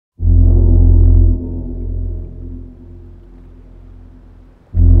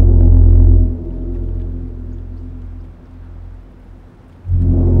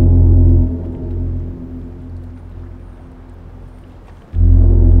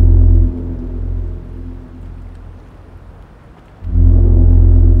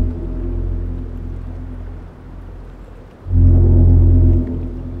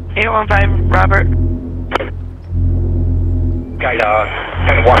815, Robert. Guy,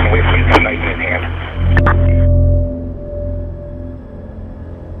 kind of walking away from you, got a knife in his hand.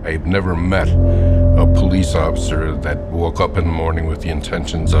 I've never met a police officer that woke up in the morning with the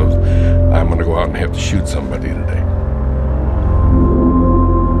intentions of, I'm going to go out and have to shoot somebody today.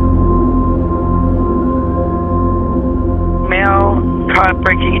 Male caught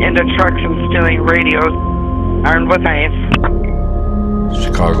breaking into trucks and stealing radios, armed with knives.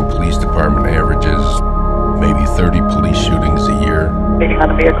 Chicago Police Department averages maybe 30 police shootings a year. Waiting on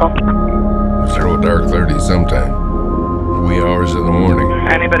the vehicle. 0 dark 30 sometime. Wee hours in the morning.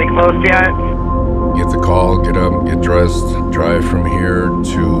 Anybody close yet? Get the call, get up, get dressed, drive from here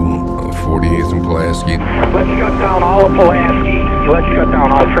to 48th and Pulaski. Let's shut down all of Pulaski. Let's shut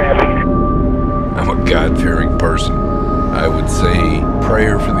down all traffic. I'm a God-fearing person. I would say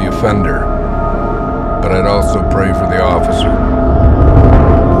prayer for the offender, but I'd also pray for the officer.